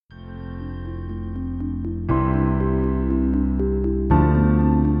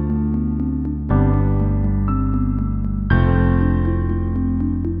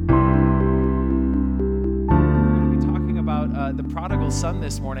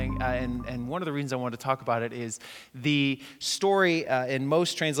this morning, and one of the reasons I wanted to talk about it is the story in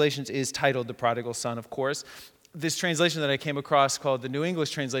most translations is titled The Prodigal Son, of course. This translation that I came across called the New English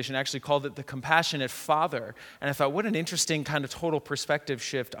Translation actually called it the Compassionate Father. And I thought, what an interesting kind of total perspective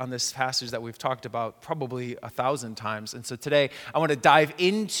shift on this passage that we've talked about probably 1,000 times. And so today I want to dive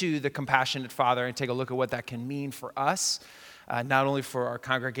into the Compassionate Father and take a look at what that can mean for us, not only for our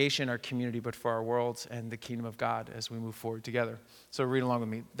congregation, our community, but for our world and the kingdom of God as we move forward together. So read along with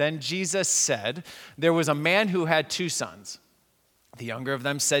me. Then Jesus said, there was a man who had 2 sons. The younger of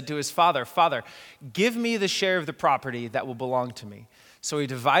them said to his father, "Father, give me the share of the property that will belong to me." So he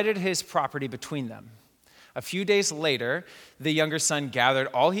divided his property between them. A few days later, the younger son gathered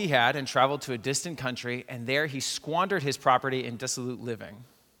all he had and traveled to a distant country, and there he squandered his property in dissolute living.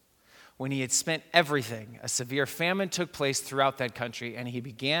 When he had spent everything, a severe famine took place throughout that country, and he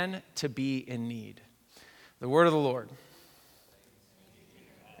began to be in need. The word of the Lord.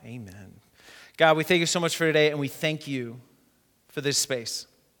 Amen. God, we thank you so much for today, and we thank you for this space.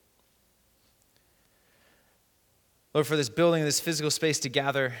 Lord, for this building, this physical space to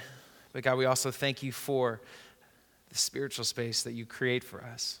gather. But God, we also thank you for the spiritual space that you create for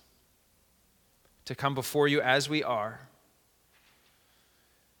us to come before you as we are,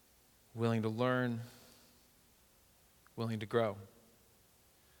 willing to learn, willing to grow.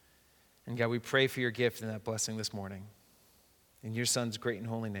 And God, we pray for your gift and that blessing this morning. In your Son's great and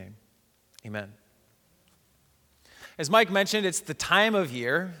holy name, amen. As Mike mentioned, it's the time of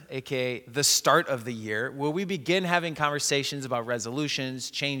year, aka the start of the year, where we begin having conversations about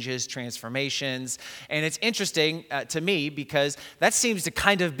resolutions, changes, transformations. And it's interesting to me because that seems to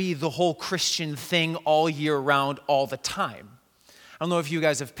kind of be the whole Christian thing all year round, all the time. I don't know if you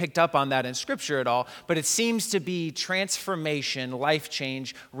guys have picked up on that in Scripture at all, but it seems to be transformation, life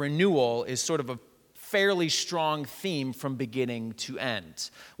change, renewal is sort of a fairly strong theme from beginning to end.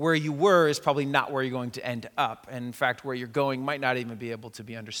 Where you were is probably not where you're going to end up. And in fact, where you're going might not even be able to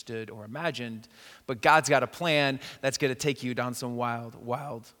be understood or imagined. But God's got a plan that's going to take you down some wild,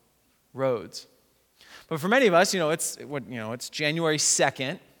 wild roads. But for many of us, it's January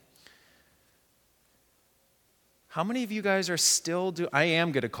 2nd. How many of you guys are still I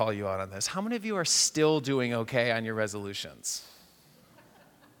am going to call you out on this. How many of you are still doing okay on your resolutions?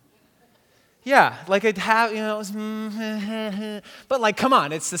 Yeah, like I'd have, but like, come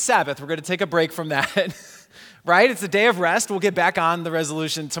on, it's the Sabbath. We're going to take a break from that, right? It's the day of rest. We'll get back on the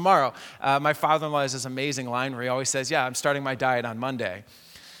resolution tomorrow. My father-in-law has this amazing line where he always says, I'm starting my diet on Monday.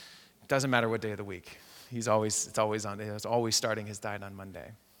 It doesn't matter what day of the week. He's always starting his diet on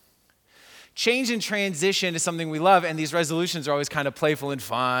Monday. Change and transition is something we love, and these resolutions are always kind of playful and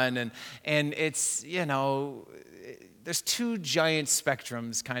fun, and it's, there's 2 giant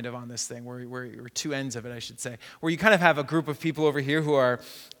spectrums kind of on this thing, or 2 ends of it, I should say, where you kind of have a group of people over here who are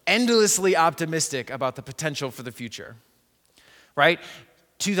endlessly optimistic about the potential for the future, right?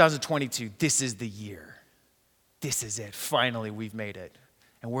 2022, this is the year. This is it. Finally, we've made it.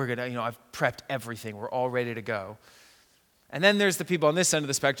 And we're going to, I've prepped everything. We're all ready to go. And then there's the people on this end of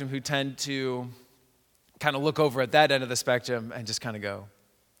the spectrum who tend to kind of look over at that end of the spectrum and just kind of go,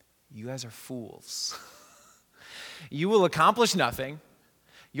 you guys are fools. You will accomplish nothing.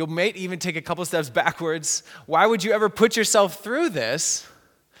 You may even take a couple steps backwards. Why would you ever put yourself through this?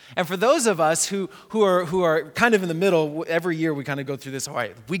 And for those of us who are kind of in the middle, every year we kind of go through this, all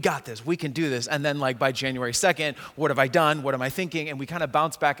right, we got this, we can do this. And then like by January 2nd, what have I done? What am I thinking? And we kind of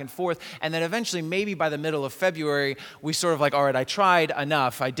bounce back and forth. And then eventually, maybe by the middle of February, we sort of like, all right, I tried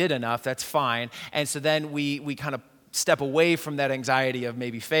enough, I did enough, that's fine. And so then we kind of step away from that anxiety of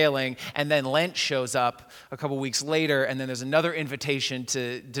maybe failing, and then Lent shows up a couple weeks later, and then there's another invitation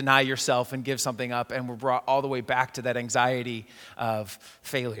to deny yourself and give something up, and we're brought all the way back to that anxiety of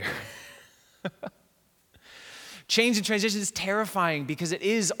failure. Change and transition is terrifying because it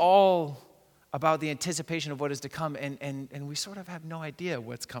is all about the anticipation of what is to come, and we sort of have no idea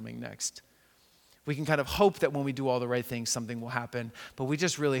what's coming next. We can kind of hope that when we do all the right things, something will happen, but we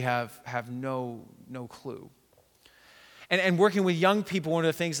just really have no clue. And working with young people, one of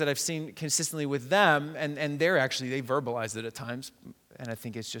the things that I've seen consistently with them, and they verbalize it at times, and I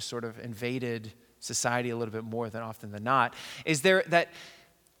think it's just sort of invaded society a little bit more than often than not, is there that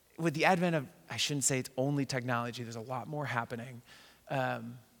with the advent of, I shouldn't say it's only technology, there's a lot more happening,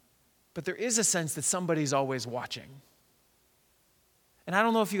 but there is a sense that somebody's always watching. And I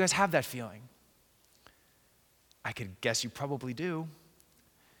don't know if you guys have that feeling. I could guess you probably do.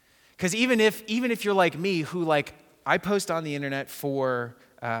 Because even if you're like me, who I post on the internet for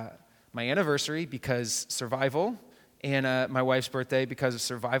my anniversary because survival Anna, my wife's birthday, because of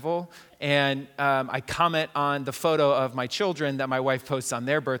survival. And I comment on the photo of my children that my wife posts on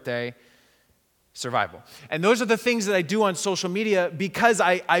their birthday, survival. And those are the things that I do on social media because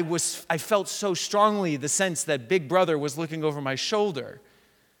I felt so strongly the sense that Big Brother was looking over my shoulder.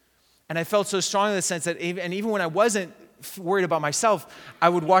 And I felt so strongly the sense that even when I wasn't worried about myself, I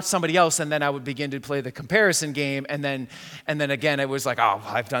would watch somebody else and then I would begin to play the comparison game. And then again, it was like, oh,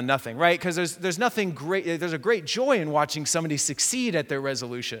 I've done nothing, right? Because there's nothing great. There's a great joy in watching somebody succeed at their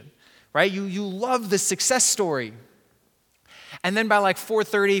resolution, right? You love the success story. And then by like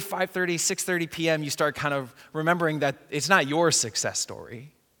 4:30, 5:30, 6:30 p.m., you start kind of remembering that it's not your success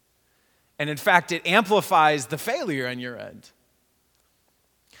story. And in fact, it amplifies the failure on your end.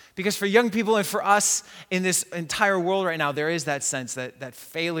 Because for young people and for us in this entire world right now, there is that sense that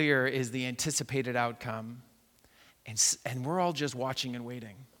failure is the anticipated outcome. And we're all just watching and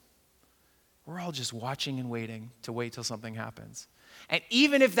waiting. We're all just watching and waiting to wait till something happens. And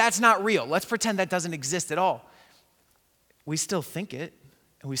even if that's not real, let's pretend that doesn't exist at all. We still think it,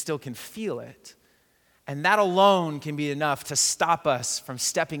 and we still can feel it. And that alone can be enough to stop us from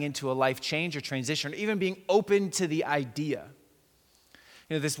stepping into a life change or transition, or even being open to the idea.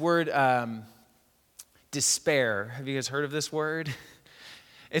 You know, this word, despair. Have you guys heard of this word?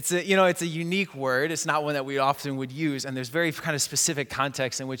 It's a unique word. It's not one that we often would use, and there's very kind of specific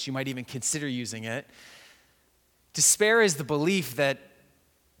context in which you might even consider using it. Despair is the belief that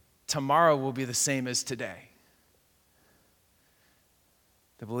tomorrow will be the same as today.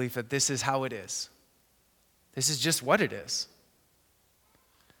 The belief that this is how it is. This is just what it is.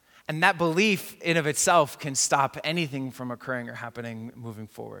 And that belief in of itself can stop anything from occurring or happening moving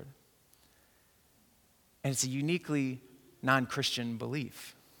forward. And it's a uniquely non-Christian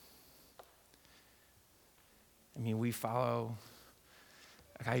belief. I mean, we follow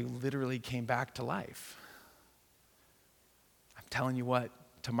a guy who literally came back to life. I'm telling you what,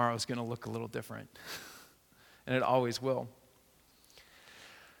 tomorrow's going to look a little different. And it always will.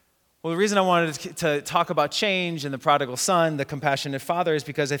 Well, the reason I wanted to talk about change and the prodigal son, the compassionate father, is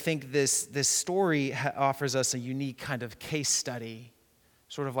because I think this story offers us a unique kind of case study,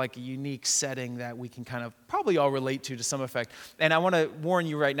 sort of like a unique setting that we can kind of probably all relate to some effect. And I want to warn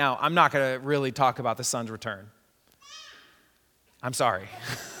you right now, I'm not going to really talk about the son's return. I'm sorry.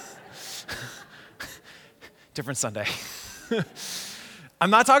 Different Sunday.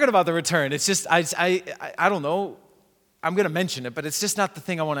 I'm not talking about the return. It's just, I don't know. I'm going to mention it, but it's just not the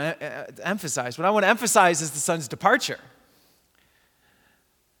thing I want to emphasize. What I want to emphasize is the son's departure.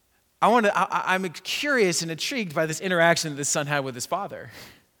 I'm curious and intrigued by this interaction that the son had with his father.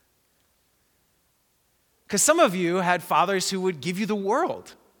 Because some of you had fathers who would give you the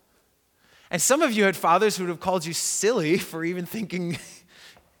world. And some of you had fathers who would have called you silly for even thinking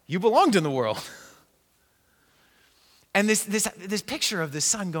you belonged in the world. And this picture of the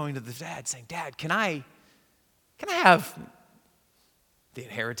son going to the dad saying, Dad, can I have the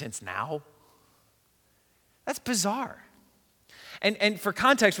inheritance now? That's bizarre. And for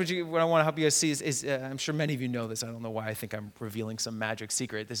context, what I want to help you guys see is I'm sure many of you know this. I don't know why I think I'm revealing some magic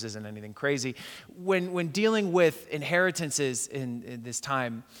secret. This isn't anything crazy. When dealing with inheritances in this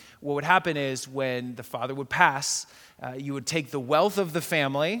time, what would happen is when the father would pass, you would take the wealth of the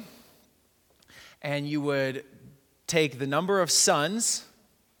family and you would take the number of sons.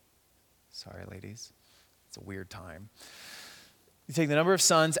 Sorry, ladies. It's a weird time. You take the number of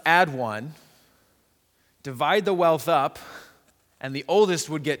sons, add one, divide the wealth up, and the oldest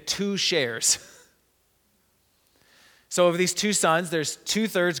would get 2 shares. So of these 2 sons, there's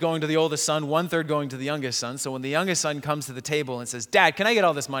 2/3 going to the oldest son, 1/3 going to the youngest son. So when the youngest son comes to the table and says, Dad, can I get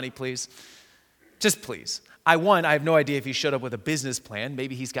all this money, please? Just please. I have no idea if he showed up with a business plan.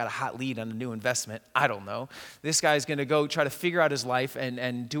 Maybe he's got a hot lead on a new investment. I don't know. This guy's going to go try to figure out his life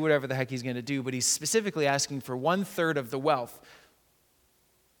and do whatever the heck he's going to do, but he's specifically asking for 1/3 of the wealth,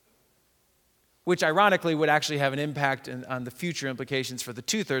 which ironically would actually have an impact on the future implications for the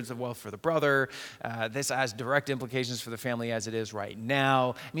 2/3 of wealth for the brother. This has direct implications for the family as it is right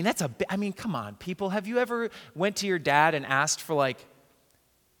now. I mean, come on, people. Have you ever went to your dad and asked for like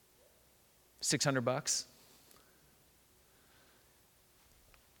 $600?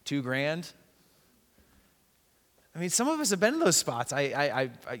 $2,000? I mean, some of us have been in those spots.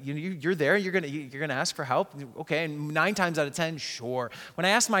 You're there. You're gonna ask for help. Okay, and 9 times out of 10, sure. When I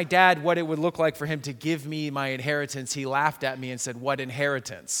asked my dad what it would look like for him to give me my inheritance, he laughed at me and said, "What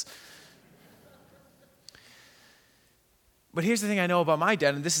inheritance?" But here's the thing I know about my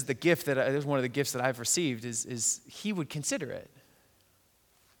dad, and this is the gift this is one of the gifts that I've received, is he would consider it.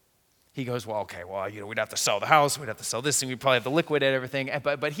 He goes, well, okay, well, we'd have to sell the house, we'd have to sell this thing, we'd probably have to liquidate everything.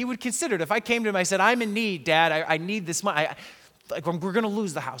 But he would consider it. If I came to him, I said, I'm in need, Dad, I need this money. We're going to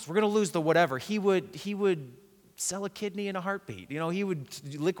lose the house, we're going to lose the whatever. He would sell a kidney in a heartbeat. He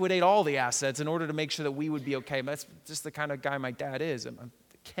would liquidate all the assets in order to make sure that we would be okay. That's just the kind of guy my dad is. I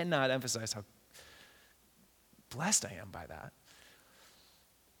cannot emphasize how blessed I am by that.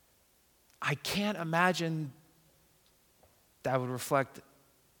 I can't imagine that would reflect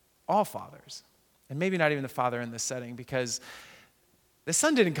all fathers, and maybe not even the father in this setting, because the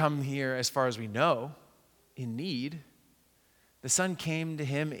son didn't come here, as far as we know, in need. The son came to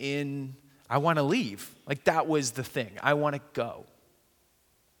him in, I want to leave. Like, that was the thing. I want to go.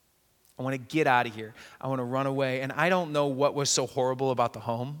 I want to get out of here. I want to run away. And I don't know what was so horrible about the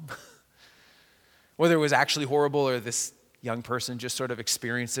home, whether it was actually horrible or this young person just sort of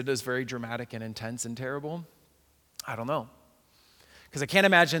experienced it as very dramatic and intense and terrible. I don't know. Because I can't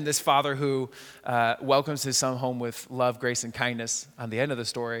imagine this father who welcomes his son home with love, grace, and kindness on the end of the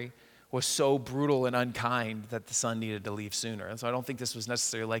story was so brutal and unkind that the son needed to leave sooner. And so I don't think this was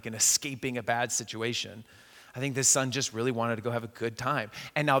necessarily like an escaping a bad situation. I think this son just really wanted to go have a good time.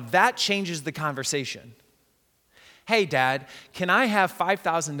 And now that changes the conversation. Hey, Dad, can I have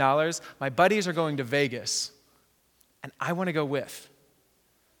 $5,000? My buddies are going to Vegas, and I want to go with.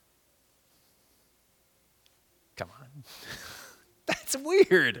 Come on. That's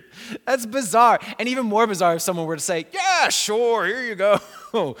weird. That's bizarre. And even more bizarre if someone were to say, yeah, sure, here you go.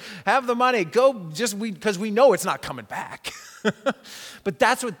 Have the money. Go because we know it's not coming back. But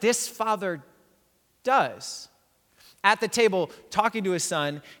that's what this father does. At the table, talking to his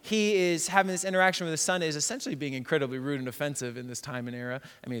son, he is having this interaction with his son, is essentially being incredibly rude and offensive in this time and era.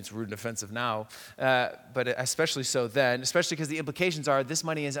 I mean, it's rude and offensive now, but especially so then, especially because the implications are, this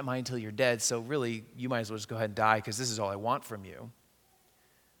money isn't mine until you're dead, so really, you might as well just go ahead and die because this is all I want from you.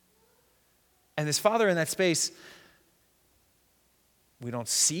 And this father in that space, we don't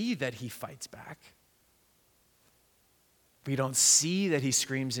see that he fights back. We don't see that he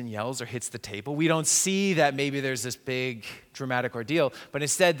screams and yells or hits the table. We don't see that maybe there's this big dramatic ordeal. But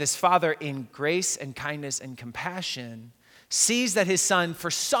instead, this father, in grace and kindness and compassion, sees that his son, for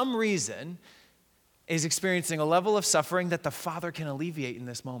some reason, is experiencing a level of suffering that the father can alleviate in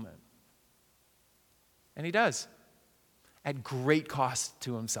this moment. And he does, at great cost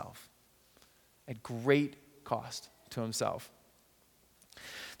to himself. At great cost to himself.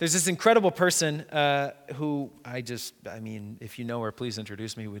 There's this incredible person who if you know her, please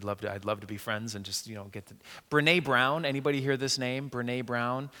introduce me. I'd love to be friends and just, get to. Brené Brown. Anybody hear this name? Brené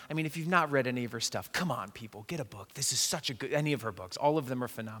Brown. I mean, if you've not read any of her stuff, come on, people, get a book. This is such a good, any of her books. All of them are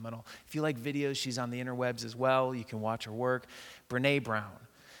phenomenal. If you like videos, she's on the interwebs as well. You can watch her work. Brené Brown.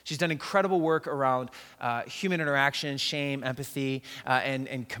 She's done incredible work around human interaction, shame, empathy,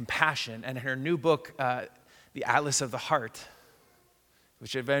 and compassion. And her new book, The Atlas of the Heart,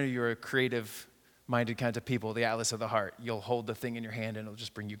 which if any of you are creative-minded kinds of people, the Atlas of the Heart, you'll hold the thing in your hand and it'll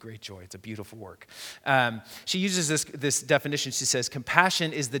just bring you great joy. It's a beautiful work. She uses this definition. She says,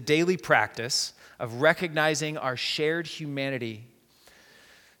 compassion is the daily practice of recognizing our shared humanity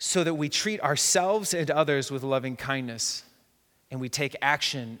so that we treat ourselves and others with loving kindness and we take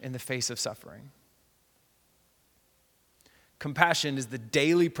action in the face of suffering. Compassion is the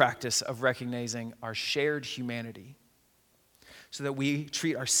daily practice of recognizing our shared humanity so that we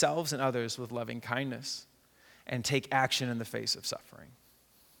treat ourselves and others with loving kindness and take action in the face of suffering.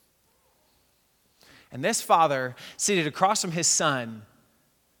 And this father, seated across from his son,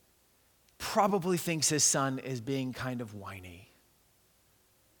 probably thinks his son is being kind of whiny,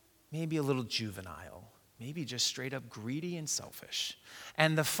 maybe a little juvenile, maybe just straight up greedy and selfish.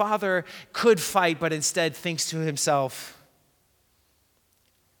 And the father could fight, but instead thinks to himself,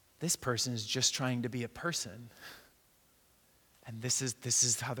 this person is just trying to be a person. And this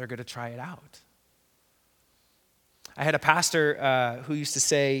is how they're going to try it out. I had a pastor who used to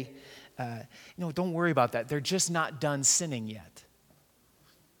say, don't worry about that. They're just not done sinning yet.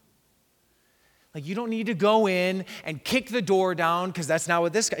 Like, you don't need to go in and kick the door down because that's not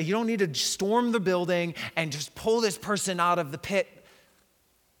what this guy, you don't need to storm the building and just pull this person out of the pit.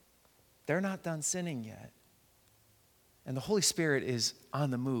 They're not done sinning yet. And the Holy Spirit is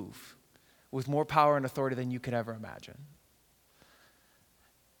on the move with more power and authority than you could ever imagine.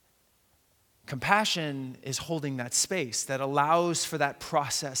 Compassion is holding that space that allows for that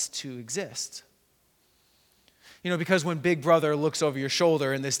process to exist. Because when Big Brother looks over your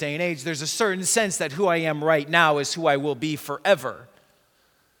shoulder in this day and age, there's a certain sense that who I am right now is who I will be forever.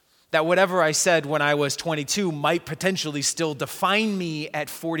 That whatever I said when I was 22 might potentially still define me at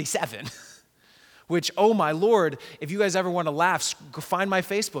 47. which, oh my Lord, if you guys ever want to laugh, find my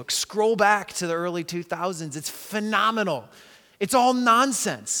Facebook. Scroll back to the early 2000s. It's phenomenal. It's all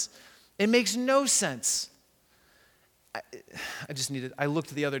nonsense. It makes no sense. I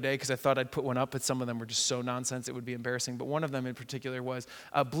looked the other day because I thought I'd put one up, but some of them were just so nonsense it would be embarrassing. But one of them in particular was,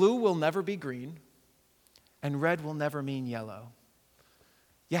 blue will never be green and red will never mean yellow.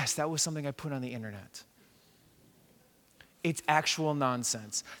 Yes, that was something I put on the internet. It's actual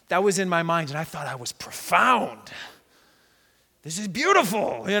nonsense. That was in my mind, and I thought I was profound. This is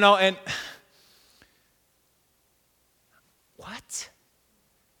beautiful, and what?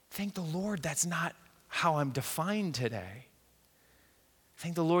 Thank the Lord that's not how I'm defined today.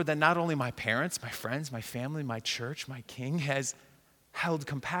 Thank the Lord that not only my parents, my friends, my family, my church, my King has held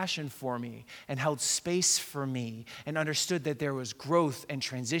compassion for me and held space for me and understood that there was growth and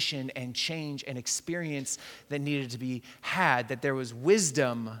transition and change and experience that needed to be had, that there was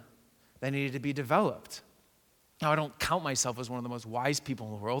wisdom that needed to be developed. Now, I don't count myself as one of the most wise people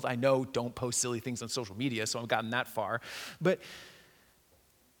in the world. I know don't post silly things on social media, so I've gotten that far. But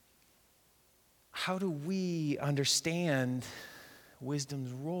how do we understand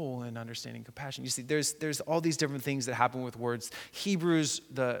wisdom's role in understanding compassion? You see, there's all these different things that happen with words. Hebrews,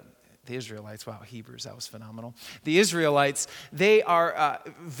 the Israelites, wow, Hebrews, that was phenomenal. The Israelites, they are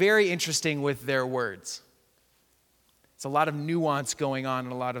very interesting with their words. It's a lot of nuance going on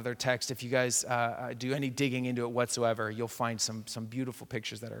in a lot of their text. If you guys do any digging into it whatsoever, you'll find some beautiful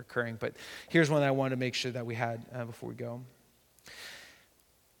pictures that are occurring. But here's one that I wanted to make sure that we had before we go.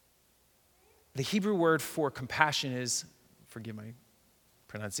 The Hebrew word for compassion is, forgive my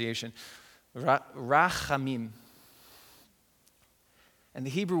pronunciation, rachamim. And the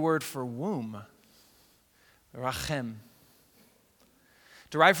Hebrew word for womb, rachem,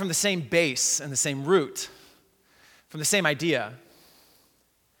 derived from the same base and the same root, from the same idea,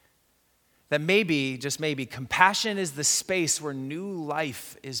 that maybe, just maybe, compassion is the space where new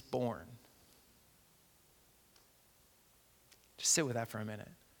life is born. Just sit with that for a minute.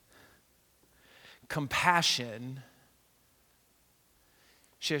 Compassion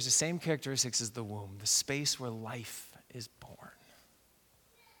shares the same characteristics as the womb, the space where life is born.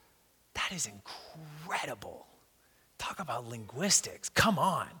 That is incredible. Talk about linguistics. Come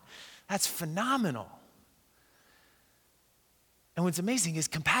on. That's phenomenal. And what's amazing is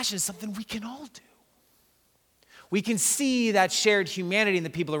compassion is something we can all do. We can see that shared humanity in the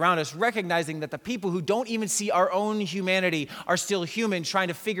people around us, recognizing that the people who don't even see our own humanity are still human, trying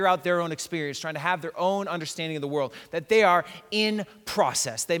to figure out their own experience, trying to have their own understanding of the world, that they are in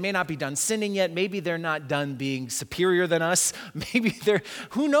process. They may not be done sinning yet. Maybe they're not done being superior than us. Maybe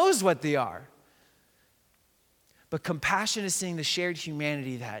who knows what they are. But compassion is seeing the shared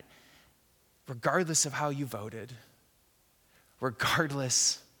humanity that regardless of how you voted,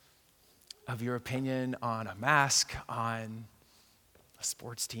 regardless of your opinion on a mask, on a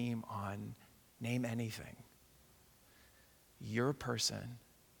sports team, on name anything, you're a person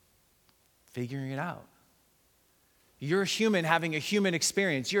figuring it out. You're a human having a human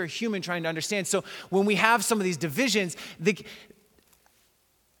experience. You're a human trying to understand. So when we have some of these divisions,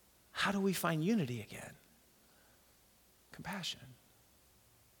 how do we find unity again? Compassion.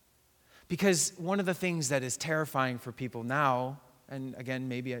 Because one of the things that is terrifying for people now, and again,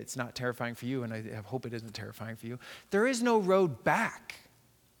 maybe it's not terrifying for you, and I hope it isn't terrifying for you, there is no road back.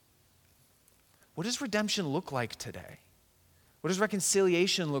 What does redemption look like today? What does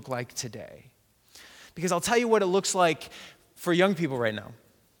reconciliation look like today? Because I'll tell you what it looks like for young people right now.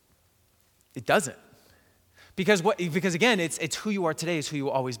 It doesn't. Because again, it's who you are today is who you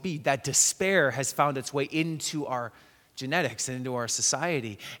will always be. That despair has found its way into our genetics and into our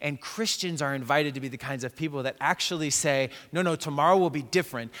society. And Christians are invited to be the kinds of people that actually say, no, tomorrow will be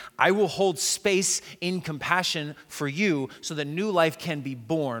different. I will hold space in compassion for you so that new life can be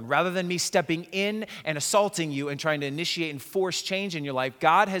born. Rather than me stepping in and assaulting you and trying to initiate and force change in your life,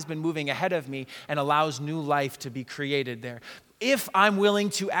 God has been moving ahead of me and allows new life to be created there. If I'm willing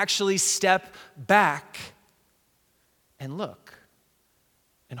to actually step back and look,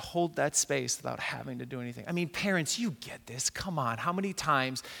 and hold that space without having to do anything. I mean, parents, you get this. Come on. How many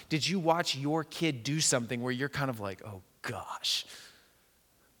times did you watch your kid do something where you're kind of like, oh gosh,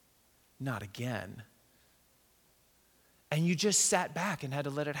 not again? And you just sat back and had to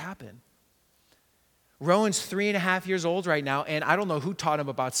let it happen. Rowan's 3.5 years old right now, and I don't know who taught him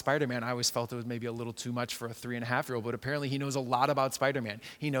about Spider-Man. I always felt it was maybe a little too much for a 3.5-year-old, but apparently he knows a lot about Spider-Man.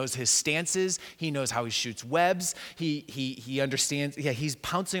 He knows his stances. He knows how he shoots webs. He understands. Yeah, he's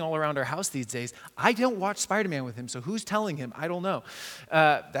pouncing all around our house these days. I don't watch Spider-Man with him, so who's telling him? I don't know.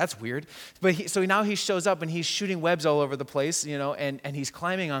 That's weird. But so now he shows up and he's shooting webs all over the place, and he's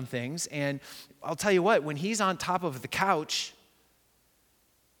climbing on things. And I'll tell you what, when he's on top of the couch,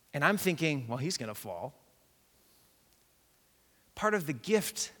 and I'm thinking, well, he's going to fall. Part of the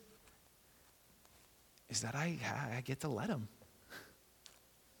gift is that I get to let him.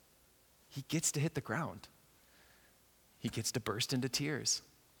 He gets to hit the ground. He gets to burst into tears.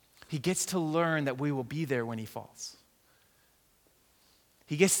 He gets to learn that we will be there when he falls.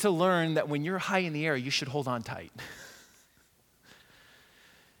 He gets to learn that when you're high in the air, you should hold on tight.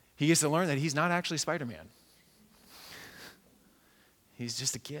 He gets to learn that he's not actually Spider-Man. He's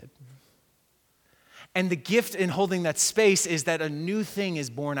just a kid. And the gift in holding that space is that a new thing is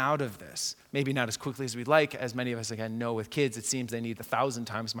born out of this. Maybe not as quickly as we'd like. As many of us again know with kids, it seems they need 1,000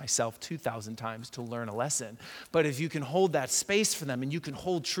 times, myself 2,000 times to learn a lesson. But if you can hold that space for them and you can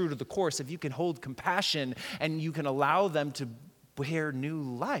hold true to the course, if you can hold compassion and you can allow them to bear new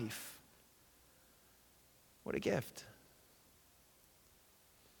life, what a gift.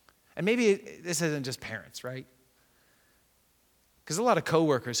 And maybe this isn't just parents, right? Because a lot of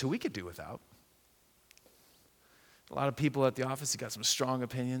coworkers who we could do without. A lot of people at the office who got some strong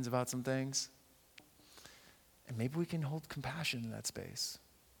opinions about some things. And maybe we can hold compassion in that space.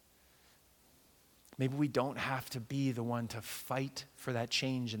 Maybe we don't have to be the one to fight for that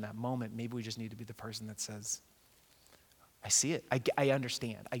change in that moment. Maybe we just need to be the person that says, I see it. I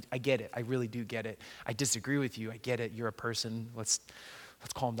understand. I get it. I really do get it. I disagree with you. I get it. You're a person. Let's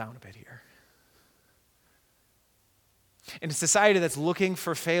calm down a bit here. In a society that's looking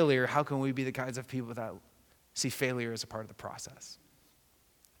for failure, how can we be the kinds of people that see failure as a part of the process?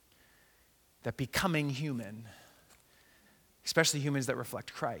 That becoming human, especially humans that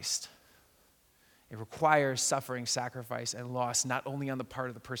reflect Christ, it requires suffering, sacrifice, and loss, not only on the part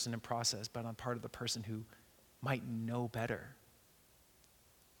of the person in process, but on part of the person who might know better.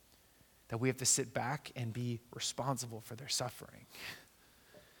 That we have to sit back and be responsible for their suffering.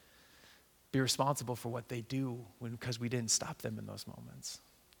 Be responsible for what they do because we didn't stop them in those moments.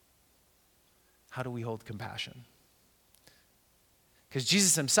 How do we hold compassion? Because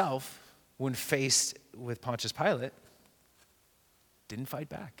Jesus himself, when faced with Pontius Pilate, didn't fight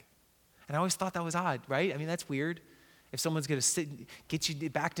back. And I always thought that was odd, right? I mean, that's weird. If someone's going to get you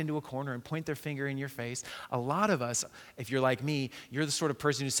backed into a corner and point their finger in your face, a lot of us, if you're like me, you're the sort of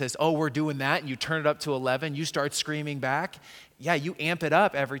person who says, oh, we're doing that, and you turn it up to 11, you start screaming back. Yeah, you amp it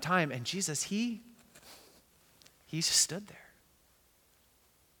up every time. And Jesus, he just stood there.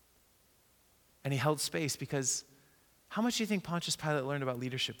 And he held space because how much do you think Pontius Pilate learned about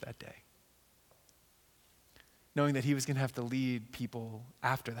leadership that day? Knowing that he was going to have to lead people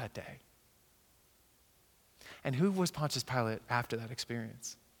after that day. And who was Pontius Pilate after that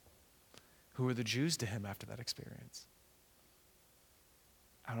experience? Who were the Jews to him after that experience?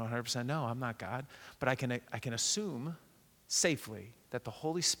 I don't 100% know. I'm not God. But I can assume safely that the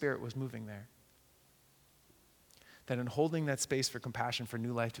Holy Spirit was moving there. That in holding that space for compassion for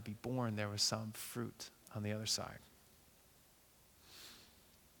new life to be born, there was some fruit on the other side.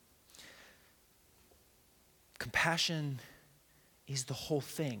 Compassion is the whole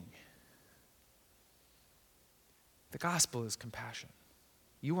thing. The gospel is compassion.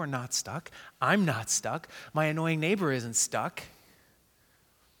 You are not stuck. I'm not stuck. My annoying neighbor isn't stuck.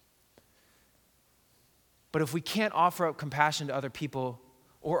 But if we can't offer up compassion to other people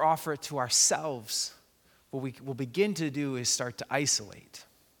or offer it to ourselves, what we will begin to do is start to isolate.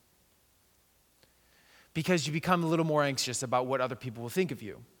 Because you become a little more anxious about what other people will think of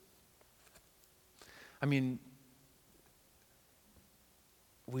you. I mean,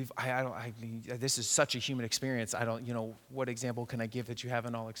 this is such a human experience. What example can I give that you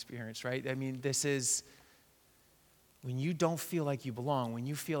haven't all experienced, right? I mean, this is when you don't feel like you belong, when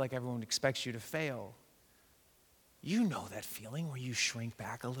you feel like everyone expects you to fail. You know that feeling where you shrink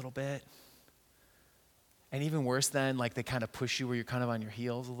back a little bit. And even worse then, like they kind of push you where you're kind of on your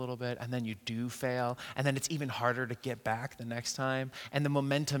heels a little bit, and then you do fail, and then it's even harder to get back the next time. And the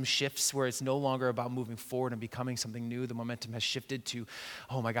momentum shifts where it's no longer about moving forward and becoming something new. The momentum has shifted to,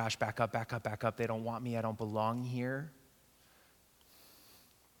 oh my gosh, back up, back up, back up. They don't want me. I don't belong here.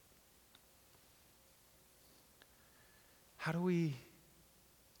 How do we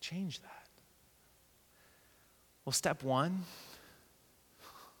change that? Well, step one,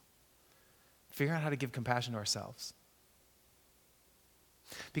 figure out how to give compassion to ourselves.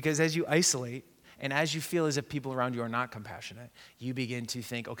 Because as you isolate And as you feel as if people around you are not compassionate, you begin to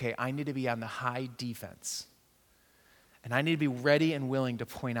think, okay, I need to be on the high defense. And I need to be ready and willing to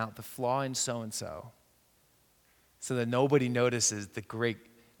point out the flaw in so-and-so so that nobody notices the great,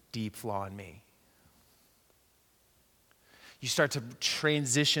 deep flaw in me. You start to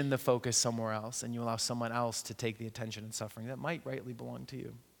transition the focus somewhere else, and you allow someone else to take the attention and suffering that might rightly belong to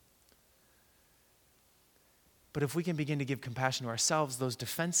you. But if we can begin to give compassion to ourselves, those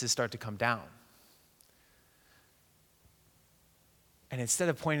defenses start to come down. And instead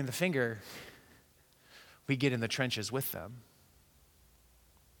of pointing the finger, we get in the trenches with them.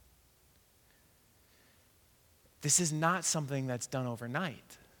 This is not something that's done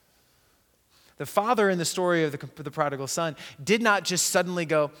overnight. The father in the story of the prodigal son did not just suddenly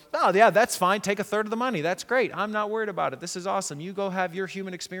go, oh, yeah, that's fine. Take a third of the money. That's great. I'm not worried about it. This is awesome. You go have your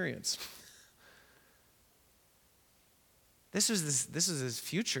human experience. This was his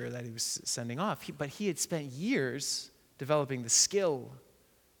future that he was sending off. But he had spent years developing the skill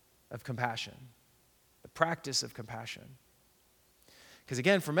of compassion, the practice of compassion. Because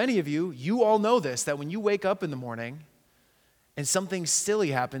again, for many of you, you all know this, that when you wake up in the morning and something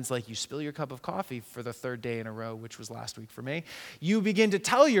silly happens, like you spill your cup of coffee for the third day in a row, which was last week for me, you begin to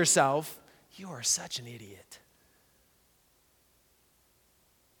tell yourself, you are such an idiot.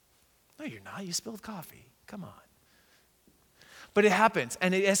 No, you're not. You spilled coffee. Come on. But it happens,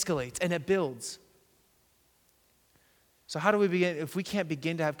 and it escalates, and it builds. So how do we begin? If we can't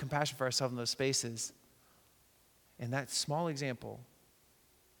begin to have compassion for ourselves in those spaces, in that small example,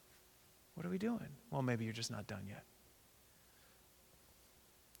 what are we doing? Well, maybe you're just not done yet.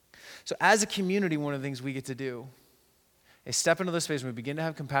 So as a community, one of the things we get to do is step into those spaces when we begin to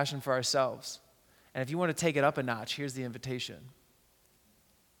have compassion for ourselves. And if you want to take it up a notch, here's the invitation.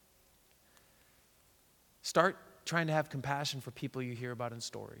 Start trying to have compassion for people you hear about in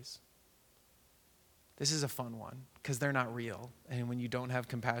stories. This is a fun one because they're not real. And when you don't have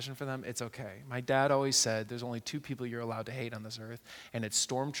compassion for them, it's okay. My dad always said there's only two people you're allowed to hate on this earth, and it's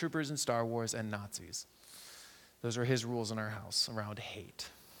stormtroopers in Star Wars and Nazis. Those are his rules in our house around hate.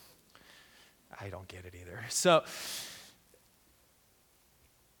 I don't get it either. So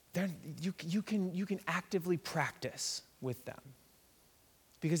you can actively practice with them.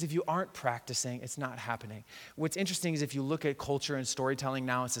 Because if you aren't practicing, it's not happening. What's interesting is if you look at culture and storytelling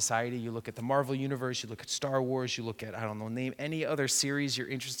now in society, you look at the Marvel Universe, you look at Star Wars, you look at, name any other series you're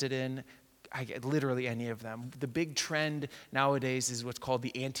interested in, literally any of them. The big trend nowadays is what's called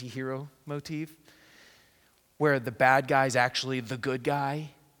the anti-hero motif, where the bad guy's actually the good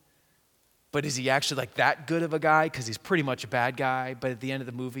guy. But is he actually like that good of a guy? Because he's pretty much a bad guy. But at the end of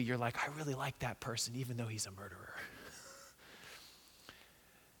the movie, you're like, I really like that person, even though he's a murderer.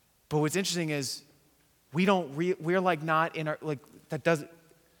 But what's interesting is we're like not in our, like that doesn't,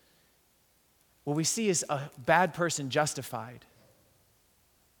 what we see is a bad person justified.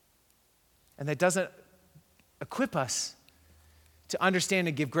 And that doesn't equip us to understand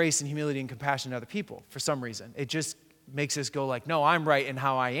and give grace and humility and compassion to other people for some reason. It just makes us go like, no, I'm right in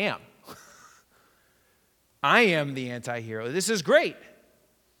how I am. I am the anti-hero. This is great.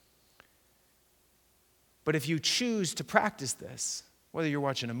 But if you choose to practice this, whether you're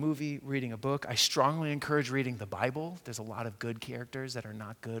watching a movie, reading a book, I strongly encourage reading the Bible. There's a lot of good characters that are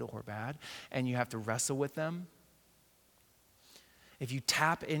not good or bad, and you have to wrestle with them. If you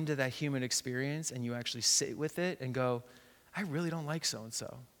tap into that human experience and you actually sit with it and go, I really don't like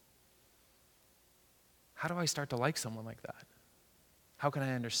so-and-so. How do I start to like someone like that? How can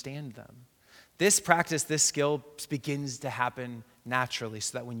I understand them? This practice, this skill begins to happen naturally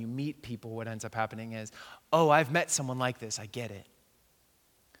so that when you meet people, what ends up happening is, oh, I've met someone like this. I get it.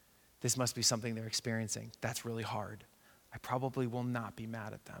 This must be something they're experiencing. That's really hard. I probably will not be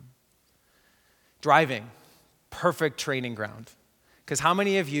mad at them. Driving, perfect training ground. Because how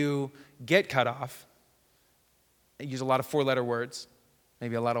many of you get cut off, use a lot of four-letter words,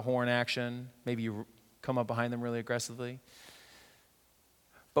 maybe a lot of horn action, maybe you come up behind them really aggressively.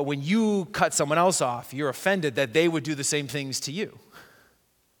 But when you cut someone else off, you're offended that they would do the same things to you.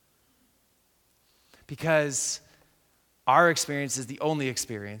 Because our experience is the only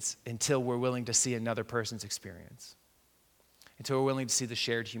experience until we're willing to see another person's experience. Until we're willing to see the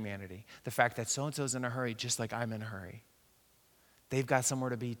shared humanity. The fact that so-and-so's in a hurry just like I'm in a hurry. They've got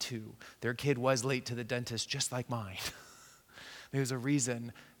somewhere to be too. Their kid was late to the dentist just like mine. There's a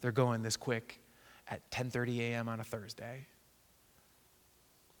reason they're going this quick at 10:30 a.m. on a Thursday.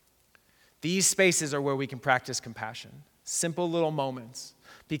 These spaces are where we can practice compassion. Simple little moments.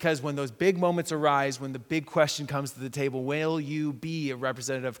 Because when those big moments arise, when the big question comes to the table, will you be a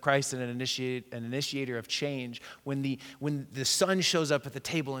representative of Christ and an initiator of change? When the son shows up at the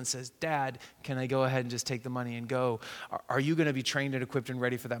table and says, Dad, can I go ahead and just take the money and go? Are you going to be trained and equipped and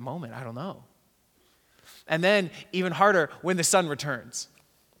ready for that moment? I don't know. And then even harder, when the son returns,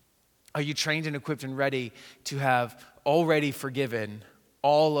 are you trained and equipped and ready to have already forgiven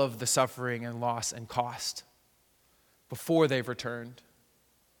all of the suffering and loss and cost before they've returned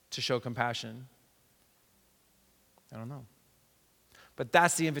to show compassion? I don't know. But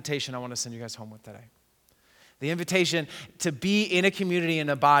that's the invitation I want to send you guys home with today. The invitation to be in a community, in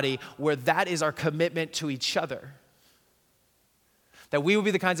a body, where that is our commitment to each other. That we will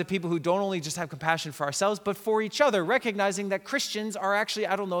be the kinds of people who don't only just have compassion for ourselves, but for each other, recognizing that Christians are actually,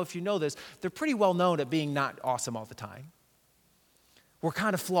 I don't know if you know this, they're pretty well known at being not awesome all the time. We're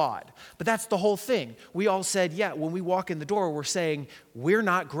kind of flawed, but that's the whole thing. We all said, yeah, when we walk in the door, we're saying, we're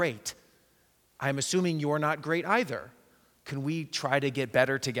not great. I'm assuming you're not great either. Can we try to get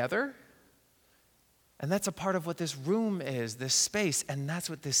better together? And that's a part of what this room is, this space, and that's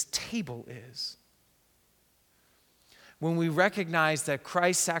what this table is. When we recognize that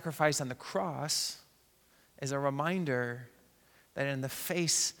Christ's sacrifice on the cross is a reminder that in the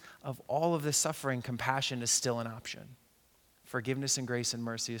face of all of this suffering, compassion is still an option. Forgiveness and grace and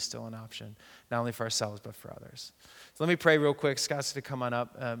mercy is still an option, not only for ourselves, but for others. So let me pray real quick. Scott's going to come on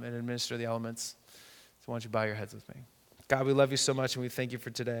up and administer the elements. So why don't you bow your heads with me. God, we love you so much and we thank you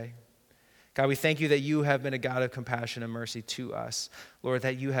for today. God, we thank you that you have been a God of compassion and mercy to us. Lord,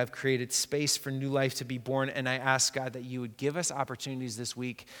 that you have created space for new life to be born. And I ask, God, that you would give us opportunities this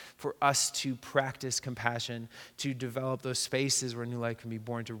week for us to practice compassion, to develop those spaces where new life can be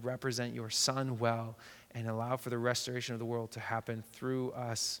born, to represent your Son well, and allow for the restoration of the world to happen through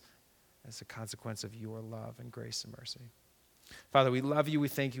us as a consequence of your love and grace and mercy. Father, we love you, we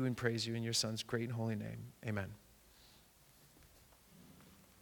thank you, and praise you in your Son's great and holy name. Amen.